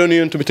oote maa doon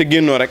yonent bi te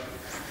génnoo rek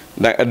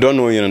da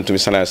doonoo yonent bi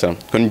sallallahu alayhi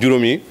wasallam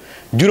kon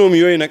juróom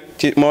yooyu nag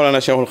ci Mawlana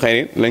Cheikhul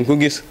Khayri lañ ko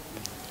gis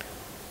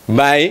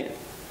Baye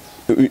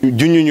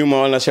junñuñu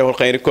Mawlana Cheikhul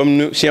Khayri comme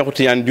nu Cheikhu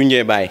Tiyaan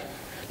junjee Baye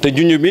te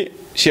junj bi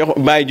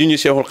Baye junj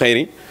Cheikhul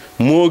Khayri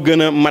moo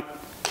gën a mat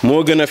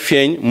moo gën a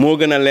feeñ moo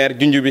gën a leer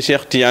junj bi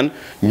Cheikh Tiyaan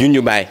junj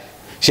Baye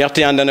Cheikh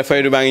Tiyaan dana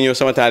faydu baa ngi ñëw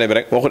sama taalibe bi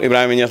rek waxul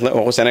Ibrahima Niass la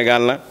waxul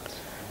Sénégal la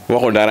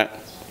waxul dara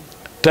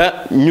te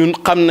ñun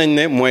xam nañ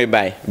ne mooy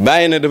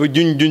Baye na dafa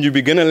junj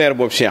bi gën a leer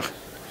boobu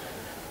Cheikh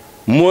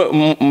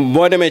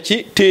boo demee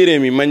ci téere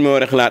mi mañ moo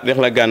rex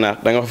la gànnaar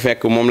da nga fa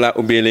fekk moom laa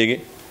ubbee léegi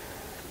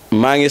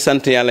maa ngi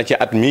sant yàlla ci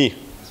at mii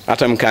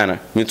atam kaana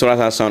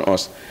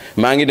 1371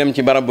 maa ngi dem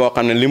ci barab boo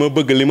xam ne li ma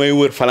bëgg li may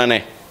wër fa la ne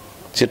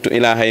surtout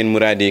ilaahayin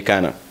muraadi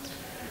kaana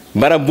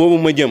barab boobu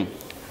ma jëm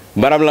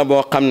barab la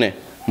boo xam ne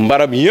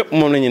barab yëpp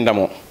moom la ñuy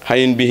ndamoo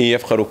hayin bihi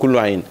yafxaru kullu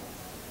hayin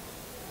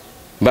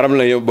barab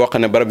la yëpp boo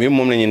xam ne barab yëpp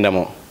moom la ñuy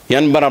ndamoo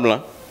yan barab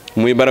la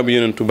muy barabu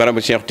yonentu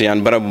barabu Cheikh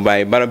Tiyaan barabu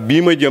Baye barab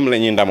bii ma jëm la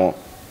ñuy ndamoo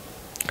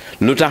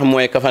lu tax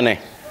mooy ka fa ne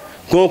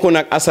kooku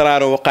nag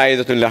asraaru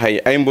qaa'idatul la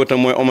xay ay mbootam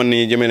mooy oman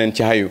ni jëme leen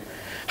ci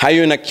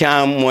xayu nag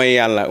caam mooy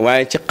yàlla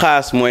waaye ci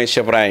xaas mooy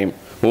Cheikh Ibrahim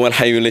wal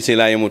xayu la si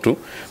laa yamutu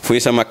fuy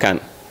sa makkaan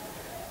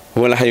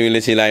wala xayu la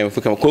si laa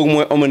yamutu kooku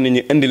mooy oman nit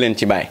ñi indi leen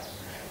ci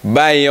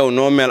Baye yow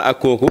noo mel ak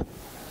kooku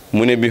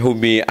mu ne bi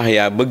hubbi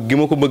ahya bëgg gi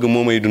ma ko bëgg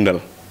moo may dundal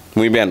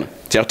muy benn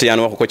Cheikh Tiyaan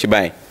waxu ko ci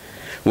Baye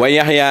waaye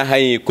yaxyaa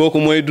xay kooku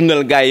mooy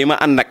dundal gaay yi ma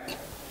ànd ak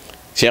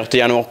Cheikh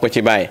Tiyaan waxu ko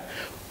ci Baye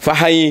fa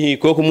xayihi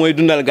kooku mooy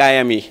dundal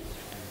gaayam yi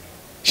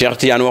Cheikh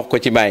Tiyaan wax ko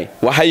ci Baye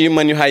wa xayi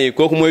man yu xayi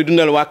kooku mooy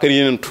dundal waa kër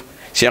yenentu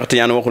Cheikh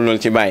Tiyaan waxul loolu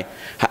ci Baye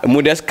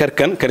mu des kër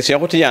kan kër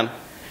Cheikhu Tiyaan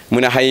mu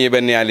ne xayi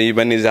benn yàlla yi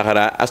benn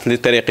Zahra asli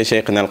tariqi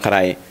Cheikhina al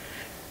Xaraayi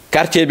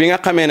quartier bi nga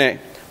xamee ne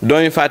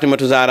doomi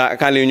Fatimatu Zahra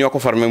ak Ali ñoo ko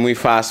formé muy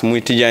Faas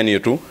muy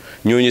Tijaaniyatu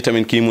ñooñu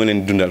tamit kii moo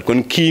leen dundal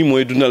kon kii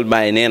mooy dundal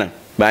Baye nee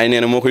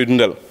na moo koy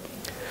dundal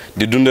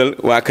di dundal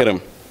waa këram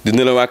di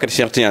dundal waa kër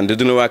Cheikh Tiyaan di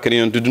dundal waa kër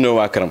yenentu di dundal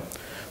waa këram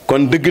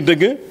kon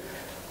dëgg-dëgg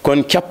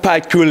kon cappaa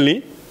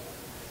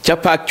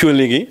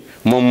cóolli gi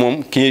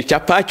moom kii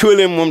cappaa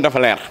cóoleem moom dafa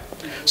leer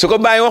su ko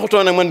Baye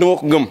waxutoo nag man duma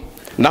ko gëm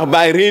ndax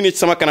Baye réy ci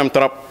sama kanam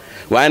trop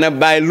waaye nag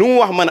Baye lu mu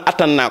wax man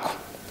attan naa ko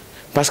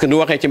parce que du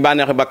waxee ci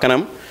bànneexi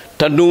bakkanam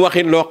te du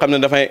waxit loo xam ne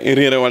dafay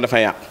réere wala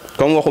dafay yàq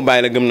comme waxu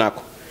Baye la gëm naa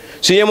ko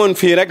su yemoon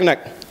fii rek nag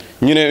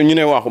ñu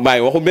ne waxu Baye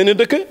waxu benn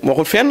dëkk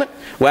waxu fenn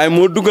waaye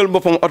moo dugal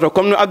boppam oto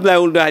comme nu Abdoulaye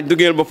Wul Daaj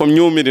dugal boppam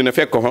ñëw Medina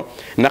fekk ko fa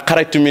na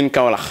xarajtu min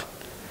Kawlax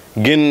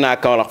génn naa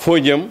Kawlax foo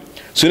jëm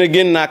su ne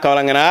génn naa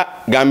Kawlax nga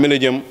ne Gàmbi la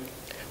jëm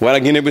wala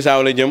Guinée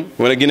Bissau la jëm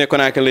wala Guinée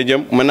Conakry la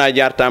jëm mën naa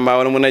jaar Tamba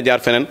wala mën naa jaar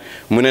feneen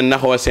mu ne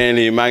naxwa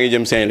Saint-Louis maa ngi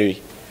jëm Saint-Louis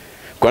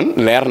kon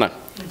leer na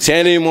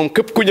Saint-Louis moom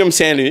képp ku jëm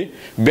Saint-Louis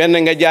benn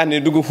nga jaar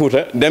ni dugg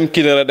Fuuta dem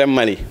Kidira dem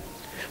Mali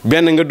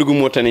benn nga dugg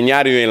Mauritanie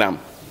ñaar yooyu la am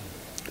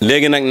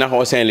léegi nag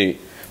naxwa Saint-Louis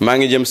maa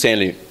ngi jëm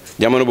Saint-Louis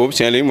jamono boobu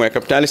Saint-Louis mooy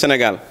capitale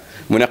Sénégal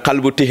mu ne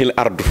xalbu tixil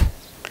ardu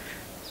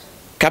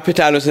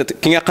capitalu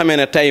ki nga xamee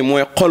ne tey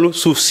mooy xolu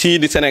suuf sii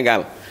di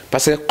Sénégal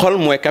parce que xol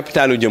mooy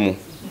capitalu jëmu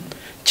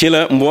ci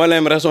la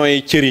mbooleem raison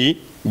yi cër yi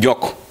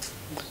jokk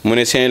mu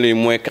ne Saint-Louis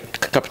mooy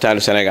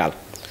capitalu Sénégal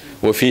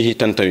wa fii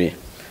Tantawi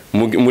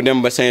mu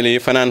dem ba Saint-Louis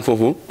fanaan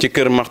foofu ci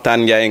kër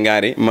Maxtaan Njaay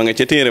Ngaari ma nga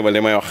ca téere ba li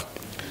may wax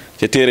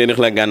ca téere rix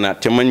la gànnaat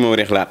ca mañ moo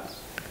rixlaat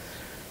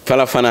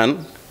fala fanaan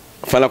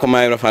fala ko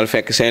maa Ibra Fall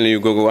fekk Saint-Louis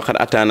googu waxat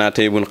ataana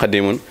tayyibun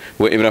xadimun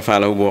wa Ibra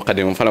Fall boo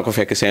xadimun fala ko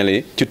fekk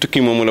Saint-Louis ci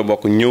tukki moomu la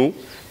bokk ñëw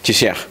ci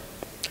Cheikh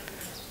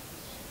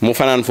mu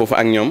fanaan foofu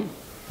ak ñoom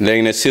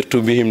léegi ne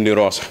surtout bihim di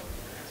Rooso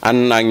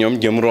ànd na ak ñoom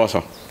jëm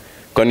Rooso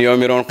kon yow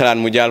mi doon xalaat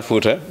mu jaal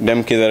Fuuta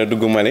dem ki dara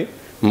dugg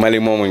Mali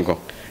moomuñ ko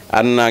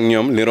ànd na ak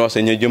ñoom li Rooso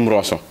ña jëm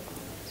Rooso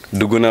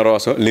dugg na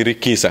Rooso li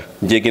Rikiisa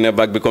jéggi na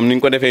bag bi comme ni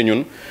ñu ko defee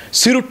ñun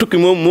surtout tukki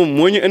moom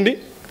moo ñu indi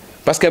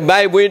parce que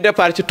Baye buy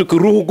départ ci tukki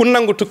ruux gu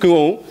nangu tukki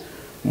woowu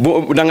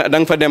da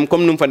nga fa dem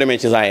comme nu mu fa demee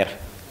ci Zahir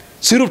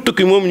surtout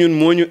tukki moom ñun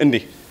moo ñu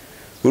indi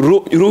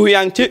ruux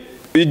yaa ngi ci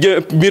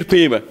biir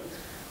pays ba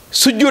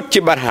su jot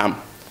ci barham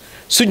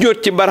su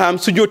jot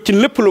ci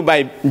lépp lu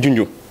Baye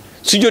junju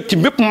su jot ci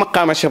bépp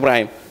maqaama Cheikh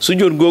Ibrahim su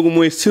jot googu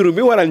mooy siru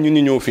bi waral ñun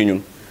ñu ñëw fii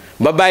ñun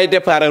ba Baye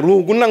départ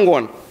ruux gu nangu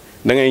woon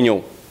da ngay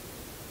ñëw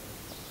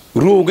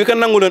ruux gi ko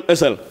nangu doon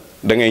ësal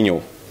da ngay ñëw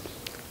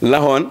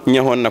laxoon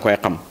ñaxoon na koy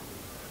xam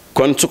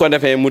kon su ko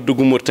defee mu dugg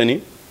Murtani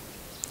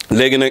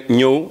léegi nag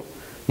ñëw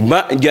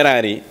ba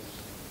jaraar yi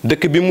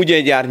dëkk bi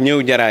mujjee jaar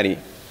ñëw jaraar yi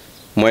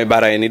mooy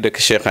baray ni dëkk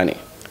Cheikhani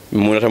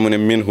mu tax mu ne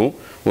minhu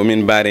wa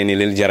min baare ni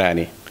lil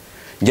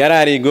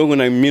jaraar yi googu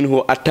nag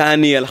minhu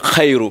ataaniyal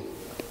xayru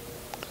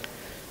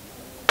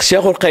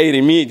Cheikhul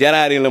xayri mii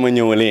jaraar yi la ma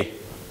ñëwalee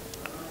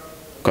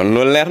kon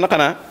loolu leer na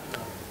xanaa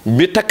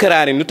bi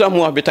takraarin lu tax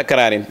mu wax bi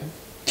takraarin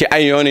ci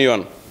ay yooni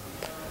yoon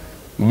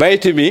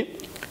bayti bi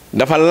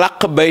dafa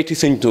làq bayti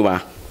sëñ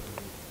Tuubaa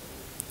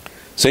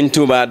sëñ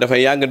Tuubaa dafa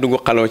yàgg dugg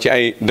xaloo ci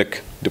ay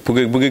dëkk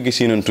bëgg a gis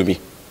yonent bi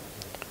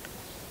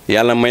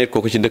yàlla mayit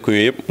ko ci dëkk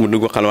yooyu yëpp mu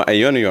dugg xaloo ay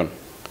yooni yoon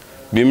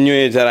bi mu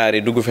ñëwee Jaraar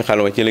yi dugg fi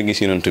xaloo ci la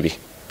gis yonent bi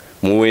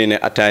mu wéy ne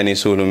ataani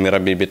suulu mi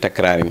rabbi bi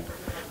takraarin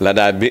la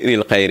daa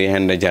biril xayri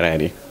henda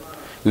Jaraar yi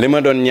li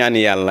ma doon ñaan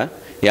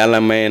yàlla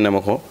maye na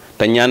ma ko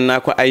te ñaan naa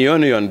ko ay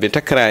yoonu yoon bi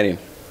takraarin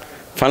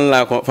fan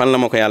la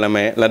ma ko yàlla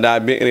maye la daa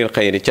biril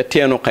xayri ca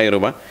teenu xayru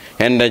ba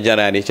henda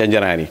Jaraar yi ca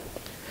Jaraar yi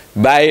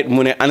bàyyi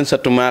mu ne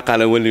ansatu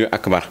maaqala waliyu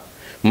akbar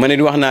ma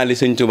nit wax naa li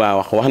sëñ Tuubaa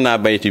wax naa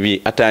bayti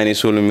bi ataani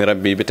suulu mi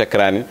rabbi bi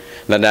takraarin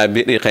la daa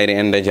biril xayri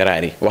henda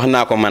Jaraar yi wax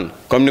naa ko man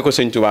comme ni ko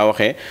sëñ Tuubaa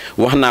waxee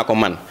wax naa ko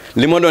man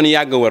li ma doon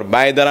yàgg wër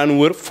bàyyi daraan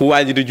wër fu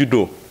waaji di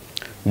juddoo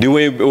di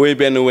wéy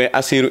benn wéy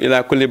asiru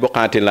ila kulli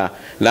buqaati la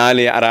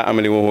ali ara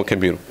amali woowu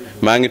kabiru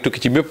maa ngi tukki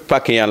ci bépp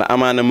pàkk yàlla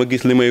amaana ma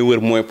gis li may wër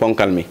mooy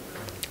ponkal mi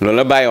loolu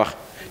la bàyyi wax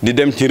di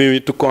dem ci réew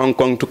yi tukki Hong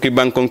Kong tukki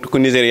Bangkok tukki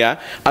Nigéria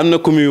am na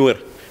ku muy wër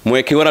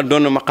mooy ki war a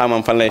doon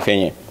maqaamam fan lay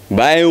feeñee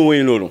bàyyi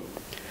wéy loolu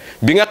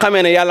bi nga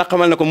xamee ne yàlla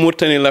xamal na ko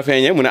Murtani la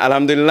feeñee mu ne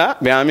alhamdulilah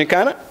bi ami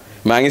kaana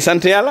maa ngi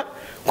sant yàlla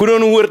ku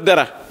doon wër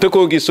dara te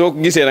koo gis soo ko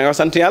gisee da nga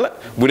sant yàlla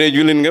bu dee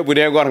jullit nga bu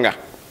dee gor nga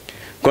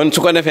kon su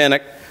ko defee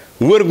nag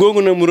wër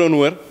googu na mu doon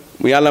wër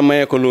yàlla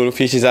mayee ko loolu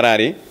fii ci Jaraar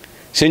yi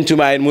sëñ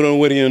Tuubaa it mu doon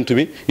wër yonent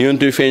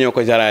bi feeñoo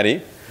ko Jaraar yi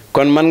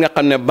kon man nga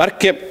xam ne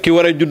barkeeb ki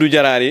war a juddu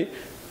Jaraar yi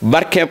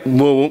barkeeb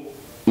boobu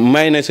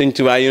may na sëñ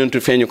Tuubaa yonent bi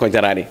feeñu ko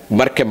Jaraar yi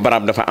barkeeb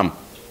barab dafa am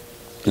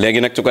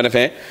léegi nag su ko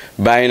defee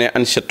bàyyi ne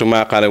anshattu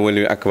maa qaala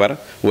waliyu akbar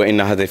wa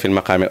inna hada fi l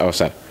maqaamil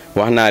awsar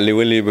wax naa li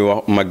wali bi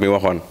wax mag bi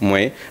waxoon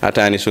mooy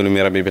ataani sulu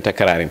mi rabbi bi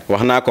takraarin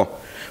wax naa ko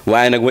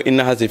waaye nag wa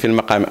inna hada fi l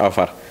maqaamil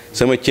awsar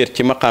sama cër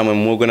ci maqaamam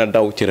moo gën a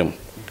daw cëram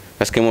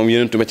parce que moom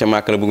yonentu ba ca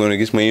màkk la bëggoon a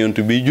gis ma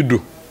yonentu biy juddu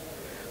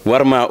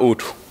war maa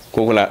uutu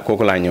kooku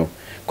laa ñëw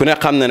ku ne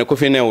xam na ne ku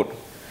fi newut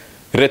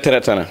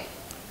retraité na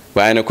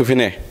waaye nag ku fi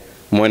ne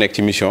moo nekk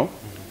ci mission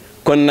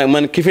kon nag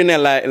man ki fi ne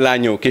laa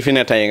ñëw ki fi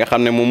ne tey nga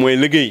xam ne moom mooy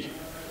liggéey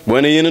boo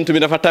ne yonentu bi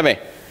dafa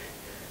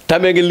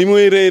tabe gi li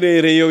muy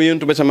rëy yow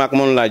yonentu ba ca màkk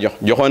moom laa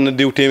joxoon na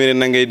diw téeméeri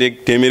na ngay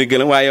dégg téeméeri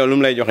gëlëm waaye yow lu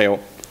mu lay jox yow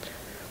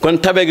kon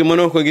tabe gi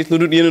mënoo ko gis lu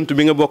dul yonentu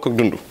bi nga bokk ak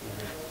dund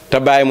te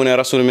bàyyi mu ne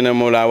rasul min al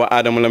mawla wa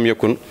aadamu lam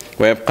yakun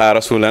wa yabqa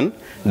rasulan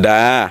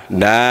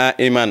daa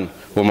iman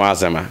wa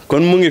muazama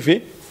kon mu ngi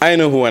fi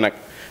ayna huwa nag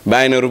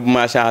bàyyi na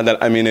rubma shahadal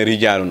amina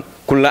rijalun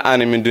kulla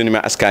aana min duni ma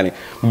askani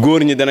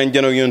góor ñi danañ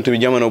janoog yontu bi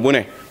jamono bu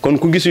ne kon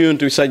ku gisu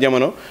yontu bi sa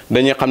jamono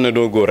dañuy xam ne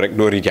doo góor rek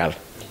doo rijal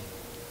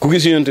ku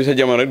gisu yontu bi sa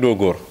jamono rek doo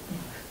góor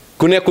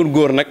ku nekkul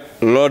góor nag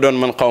loo doon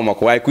man xaw ma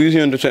ko waaye ku gisu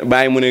yontu bi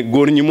bàyyi mu ne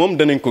góor ñi moom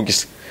danañ ko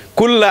gis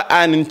kulla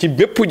aanin ci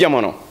bépp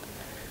jamono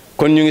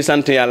kon ñu ngi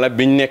sant yàlla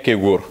biñ nekkee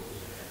góor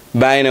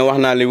bàyyi ne wax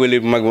naa li wali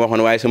bu mag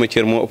waxoon waaye sama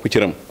cër moo ëpp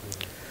cëram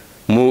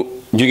mu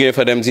jugee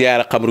fa dem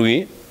ziyaara xabru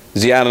yi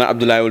ziyaara na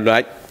Abdoulaye Wul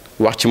Daaj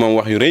wax ci moom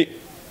wax yu rëy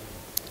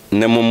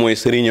ne moom mooy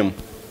sëriñam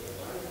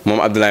moom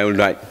Abdoulaye Wul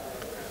Daaj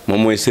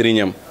moom mooy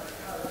sëriñam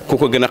ku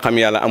ko gën a xam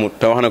yàlla amut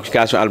te wax na ko ci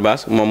kaasu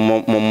albas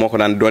moom moo ko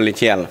daan dolli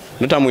ci yàlla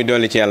lu tax muy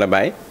dolli ci yàlla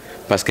Baye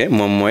parce que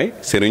moom mooy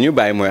sëriñu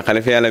Baye mooy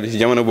xalifa yàlla bi ci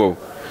jamono boobu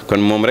kon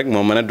moom rek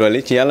moo mën a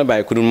dolli ci yàlla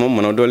Baye ku dul moom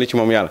mënoo dolli ci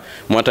moom yàlla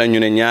moo tax ñu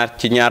ne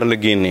ñaar la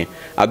génnee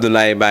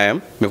Abdoulaye Bayam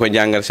mi ko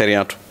jàngal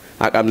sariatu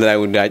ak Abdoulaye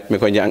Wul Daaj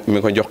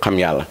mi ko jox xam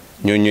yàlla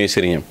ñooñu ñooy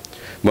sëriñam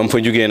ba mu fa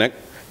jugee nag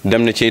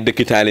dem na ci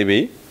dëkki taalibe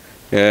yi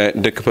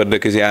dëkk par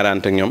dëkk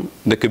ziarante ak ñoom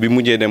dëkk bi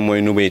mujjee dem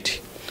mooy Nubayti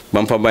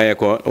ba mu fa bàyyee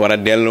ko war a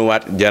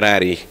delluwaat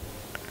Jaraar yi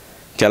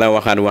ca la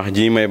waxaat wax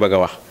ji may bëgg a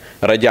wax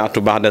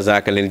rajaatu baxda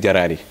zaaka lil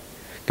Jaraar yi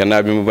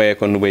gannaaw bi mu bàyyee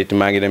ko Nubayti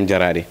maa ngi dem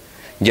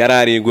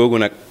Jaraar yi googu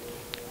nag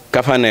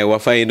kafane wa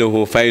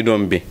faydahu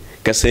faydoom bi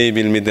ka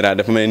saybil midra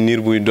dafa mel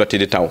niir buy dotti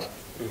di taw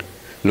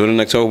loolu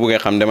nag soo bëggee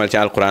xam demal ci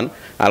alquran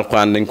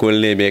dañ ko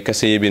léebee ka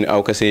saybin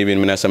aw ka saybin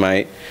mina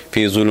samaay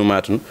fii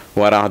zulumaatun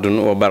wa raxdun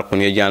wa barqun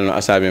yaj'aluna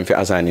asaabim fi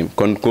asaanim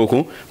kon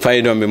kooku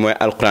faydoom bi mooy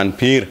alquran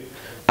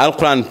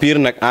pire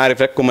nag aarif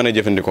rek ko mën a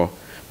jëfandikoo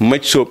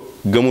mëj sóob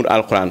gëmul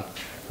alquran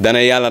dana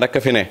yàlla rek a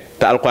fi ne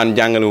te alquran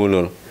jàngalewul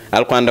loolu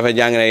alquran dafa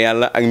jàngale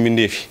yàlla ak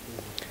mbindeef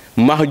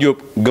max jóob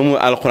gëmul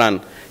alquran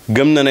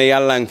gëm na ne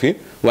yàllaa ngi fi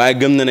waaye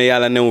gëm na ne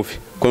yàlla newu fi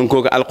kon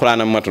kooku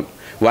alquran am matul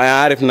waaye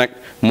aarif nag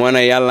moo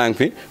ne yàllaa ngi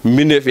fi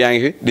mbindeef yaa ngi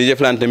fi di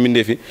jëflante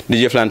mbindeef yi di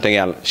jëflante ak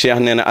yàlla cheikh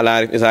nee na al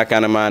aarif isa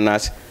kaana maa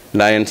naas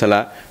laa yensa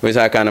la wa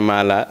isa kaana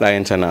maa laa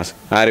yensa naas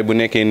aarif bu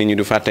nekkee nit ñi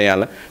du fàtte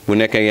yàlla bu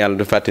nekkee yàlla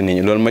du fàtte nit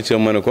ñi loolu maj soo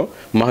mën a ko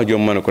max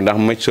jóob mën a ko ndax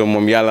maj soo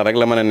moom yàlla rek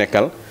la mën a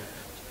nekkal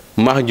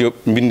max jóob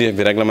mbindeef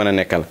bi rek la mën a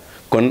nekkal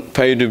kon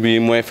faydu bi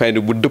mooy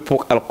faydu bu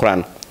dëppook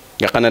alquran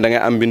nga xam ne da ngay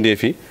am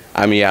mbindeef yi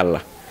am yàlla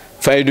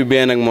faydu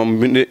bee nag moom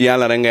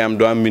yàlla rek ngay am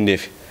doo am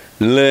mbindeef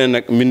lële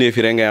nag mbindeef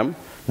yi rek ngay am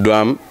doo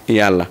am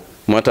yàlla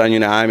moo tax ñu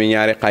ne ami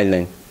ñaari xaaj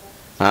lañ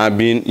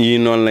bii yii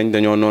noonu lañ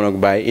dañoo noonu ak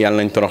Baye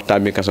yàlla nañ torox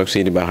tàbbi kasoog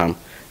Seydi Barham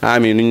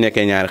ami nu ñu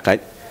nekkee ñaari xaaj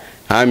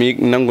ami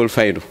nangul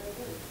faydu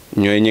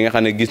ñooy ñi nga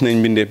xam ne gis nañ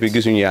mbindeef bi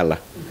gisuñu yàlla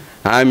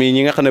ami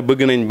ñi nga xam ne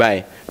bëgg nañ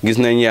Baye gis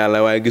nañ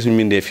yàlla waaye gisuñ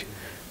mbindeef fi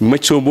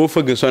mëcc soo boo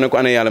fëgg soo ne ko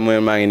ana yàlla mooy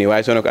maa ngi nii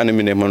waaye soo ne ko ana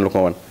mbindeef mën lu ko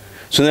woon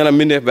su ne la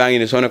mbindeef baa ngi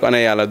nii soo ne ko ana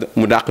yàlla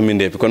mu dàq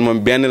mbindeef bi kon moom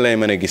benn lay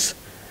mën a gis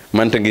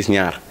mënta gis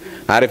ñaar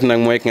aarif nag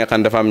mooy ki nga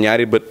xam dafa am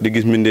ñaari bët di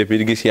gis mbindeef bi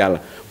di gis yàlla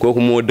kooku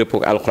moo dëpp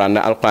ak alquran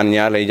ndax alquran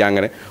ñaar lay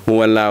jàngale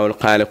huwallahul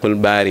xaaliqul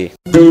baari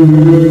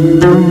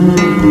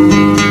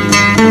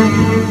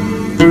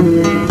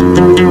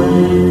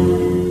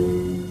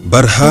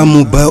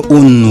برهام باء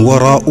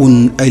وراء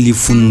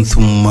ألف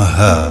ثم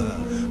ها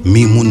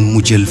ميم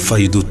مجل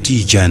فيض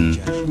تيجان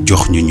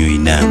جخن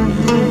نام